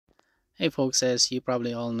Hey folks, as you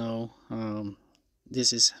probably all know,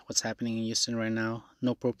 this is what's happening in Houston right now.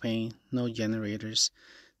 No propane, no generators.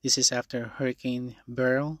 This is after Hurricane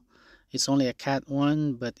Beryl. It's only a Cat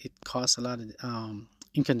 1, but it caused a lot of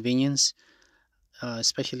inconvenience,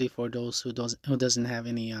 especially for those who doesn't have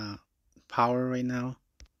any power right now.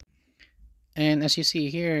 And as you see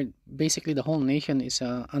here, basically the whole nation is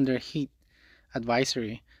under heat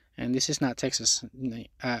advisory. And this is not Texas.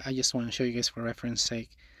 I just want to show you guys for reference sake.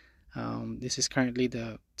 This is currently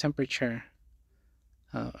the temperature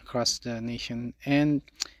across the nation, and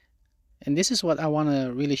this is what I want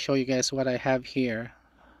to really show you guys. What I have here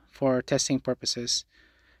for testing purposes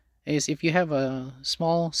is, if you have a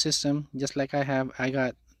small system just like I have, I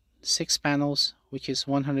got 6 panels which is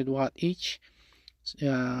 100 watt each,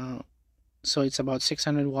 uh, so it's about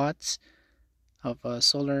 600 watts of a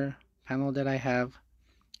solar panel that I have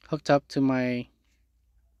hooked up to my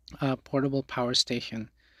portable power station,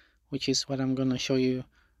 which is what I'm going to show you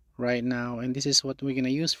right now. And this is what we're going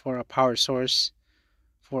to use for a power source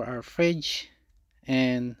for our fridge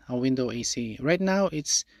and a window AC. Right now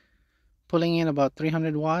it's pulling in about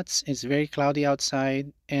 300 watts. It's very cloudy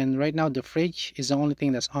outside, and right now the fridge is the only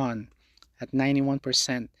thing that's on at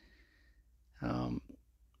 91%. Um,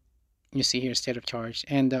 you see here, state of charge,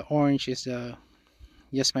 and the orange is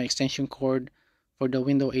just my extension cord for the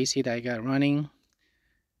window AC that I got running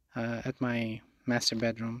at my master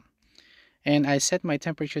bedroom. And I set my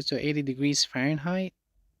temperature to 80 degrees Fahrenheit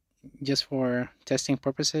just for testing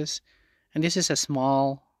purposes. And this is a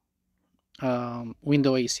small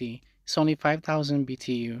window AC. It's only 5,000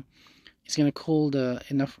 BTU. It's gonna cool the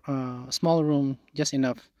enough small room just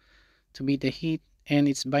enough to beat the heat, and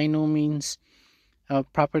it's by no means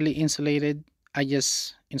properly insulated. I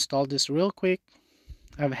just installed this real quick.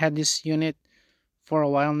 I've had this unit for a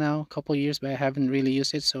while now, a couple years, but I haven't really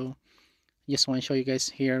used it, so just want to show you guys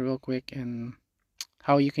here real quick and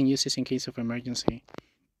how you can use this in case of emergency.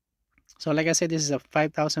 So like I said, this is a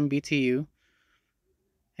 5,000 BTU,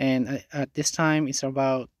 and at this time it's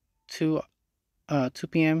about 2 2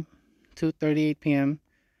 p.m. 2:38 p.m.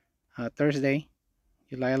 Thursday,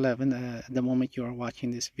 July 11, at the moment you are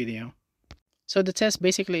watching this video. So the test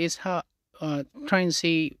basically is how trying to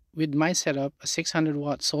see with my setup, a 600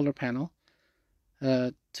 watt solar panel,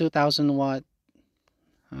 2000 watt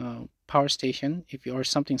power station, if you or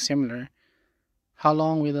something similar, how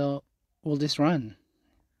long will this run,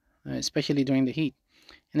 especially during the heat.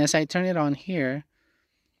 And as I turn it on here,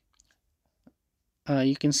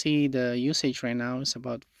 you can see the usage right now is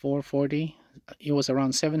about 440. It was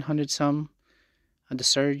around 700 some at the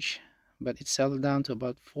surge, but it settled down to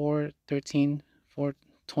about 413,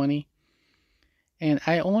 420. And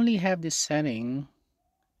I only have this setting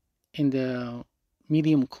in the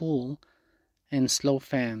medium cool and slow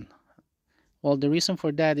fan. Well, the reason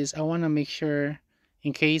for that is I want to make sure,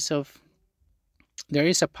 in case of there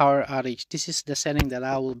is a power outage, this is the setting that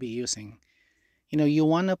I will be using. You know, you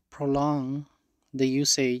want to prolong the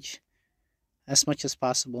usage as much as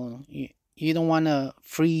possible. You don't want to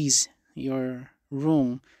freeze your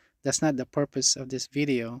room. That's not the purpose of this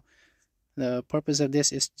video. The purpose of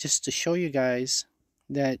this is just to show you guys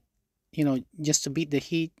that, you know, just to beat the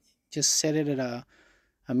heat, just set it at a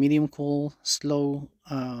medium cool, slow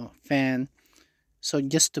fan. So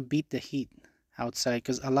just to beat the heat outside,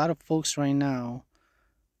 because a lot of folks right now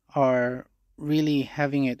are really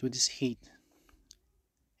having it with this heat.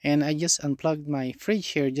 And I just unplugged my fridge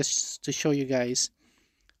here just to show you guys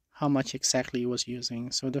how much exactly it was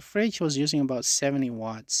using. So the fridge was using about 70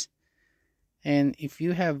 watts. And if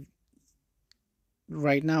you have,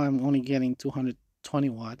 right now I'm only getting 220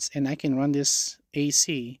 watts, and I can run this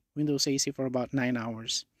AC, Windows AC, for about 9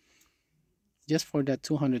 hours just for that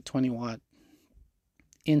 220 watt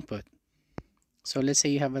input. So let's say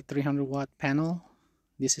you have a 300 watt panel.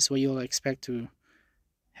 This is what you'll expect to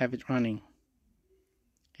have it running.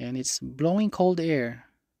 And it's blowing cold air.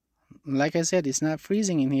 Like I said, it's not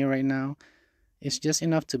freezing in here right now. It's just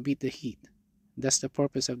enough to beat the heat. That's the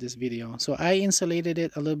purpose of this video. So I insulated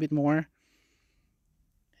it a little bit more,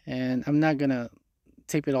 and I'm not gonna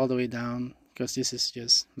tape it all the way down because this is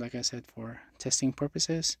just, like I said, for testing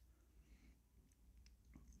purposes.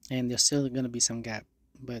 And there's still gonna be some gap,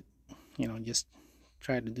 but you know, just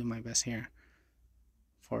try to do my best here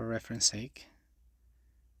for reference sake.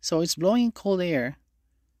 So it's blowing cold air,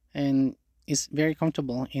 and it's very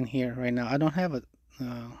comfortable in here right now. I don't have a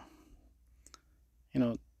you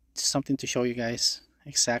know, something to show you guys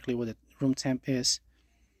exactly what the room temp is,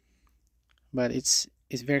 but it's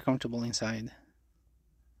very comfortable inside.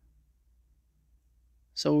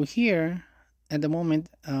 So here at the moment,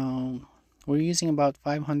 we're using about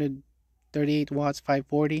 538 watts,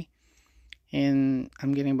 540. and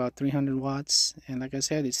I'm getting about 300 watts. And like I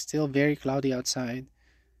said, it's still very cloudy outside.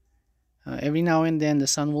 Every now and then the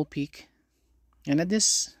sun will peak, and at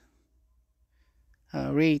this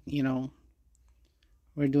rate,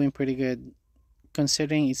 we're doing pretty good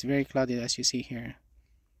considering it's very cloudy as you see here.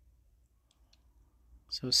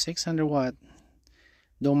 So 600 watt.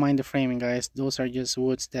 Don't mind the framing, guys. Those are just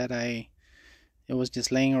woods that it was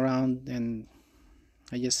just laying around, and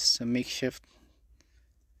I just a makeshift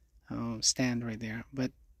stand right there.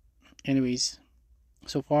 But anyways,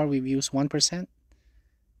 so far we've used 1%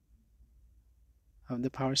 of the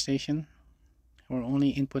power station. We're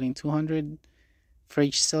only inputting 200.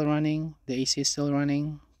 Fridge still running, the AC is still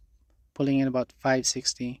running, pulling in about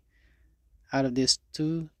 560 out of this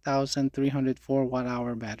 2304 watt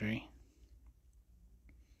hour battery.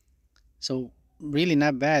 So really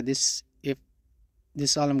not bad. If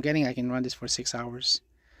this is all I'm getting, I can run this for 6 hours.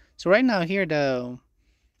 So right now here the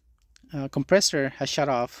compressor has shut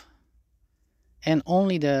off, and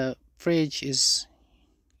only the fridge is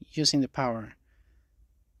using the power.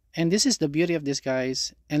 And this is the beauty of this,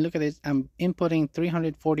 guys. And look at it, I'm inputting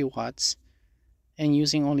 340 watts and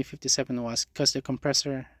using only 57 watts because the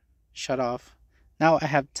compressor shut off. Now I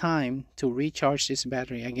have time to recharge this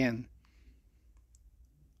battery again,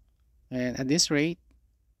 and at this rate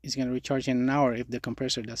it's going to recharge in an hour if the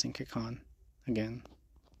compressor doesn't kick on again.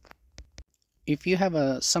 If you have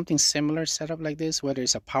something similar setup like this, whether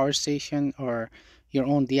it's a power station or your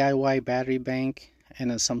own DIY battery bank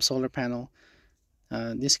and some solar panel,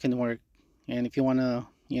 this can work. And if you want to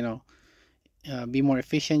be more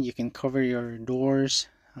efficient, you can cover your doors,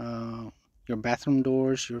 your bathroom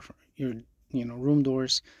doors, your room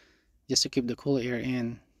doors, just to keep the cool air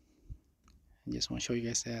in. I just want to show you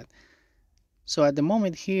guys that. So at the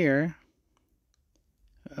moment here,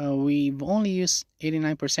 we've only used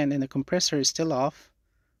 89% and the compressor is still off.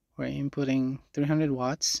 We're inputting 300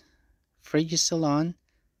 watts. Fridge is still on,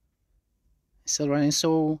 still running.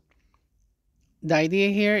 So the idea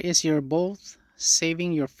here is you're both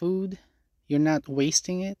saving your food, you're not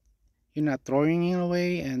wasting it, you're not throwing it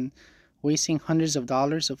away and wasting hundreds of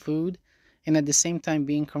dollars of food, and at the same time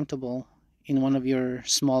being comfortable in one of your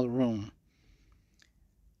small room.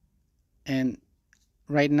 And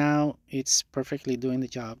right now it's perfectly doing the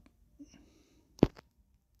job.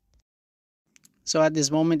 So at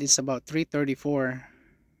this moment it's about 3:34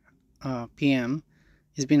 p.m.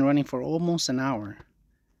 It's been running for almost an hour,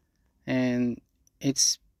 and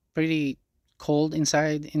it's pretty cold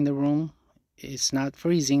inside in the room. It's not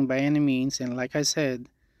freezing by any means, and like I said,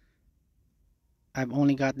 I've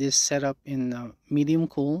only got this set up in medium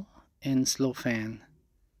cool and slow fan,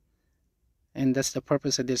 and that's the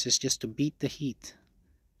purpose of this, is just to beat the heat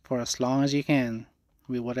for as long as you can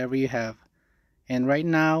with whatever you have. And right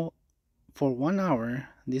now for 1 hour,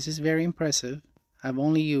 this is very impressive, I've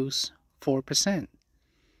only used 4%.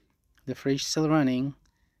 The fridge is still running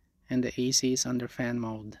and the AC is under fan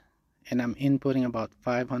mode, and I'm inputting about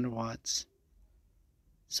 500 watts.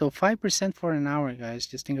 So 5% for an hour, guys,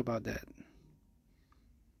 just think about that.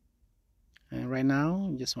 And right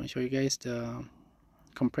now, just want to show you guys the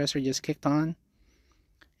compressor just kicked on.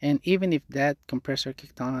 And even if that compressor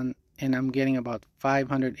kicked on and I'm getting about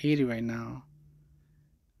 580 right now,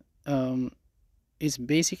 it's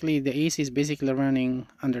basically, the AC is basically running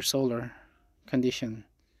under solar condition.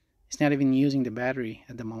 It's not even using the battery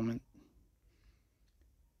at the moment.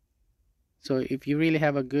 So if you really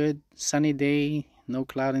have a good sunny day, no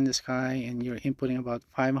cloud in the sky, and you're inputting about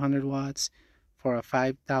 500 watts for a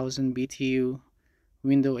 5000 BTU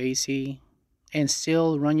window AC and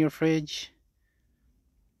still run your fridge,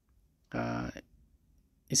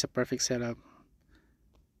 it's a perfect setup.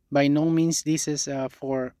 By no means this is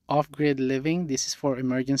for off-grid living. This is for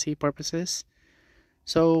emergency purposes.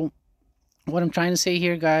 So what I'm trying to say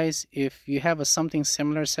here, guys, if you have something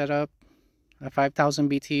similar setup, a 5000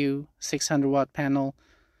 BTU 600 watt panel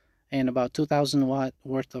and about 2000 watt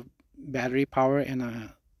worth of battery power and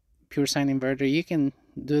a pure sine inverter, you can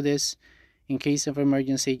do this in case of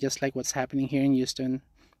emergency, just like what's happening here in Houston.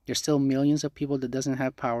 There's still millions of people that doesn't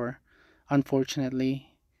have power,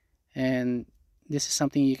 unfortunately, and this is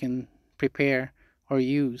something you can prepare or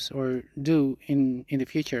use or do in the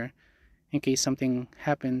future in case something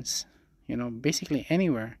happens, basically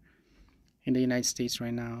anywhere in the United States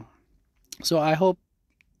right now. So I hope,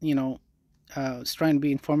 trying to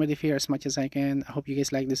be informative here as much as I can. I hope you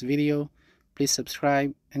guys like this video. Please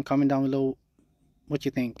subscribe and comment down below what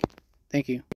you think. Thank you.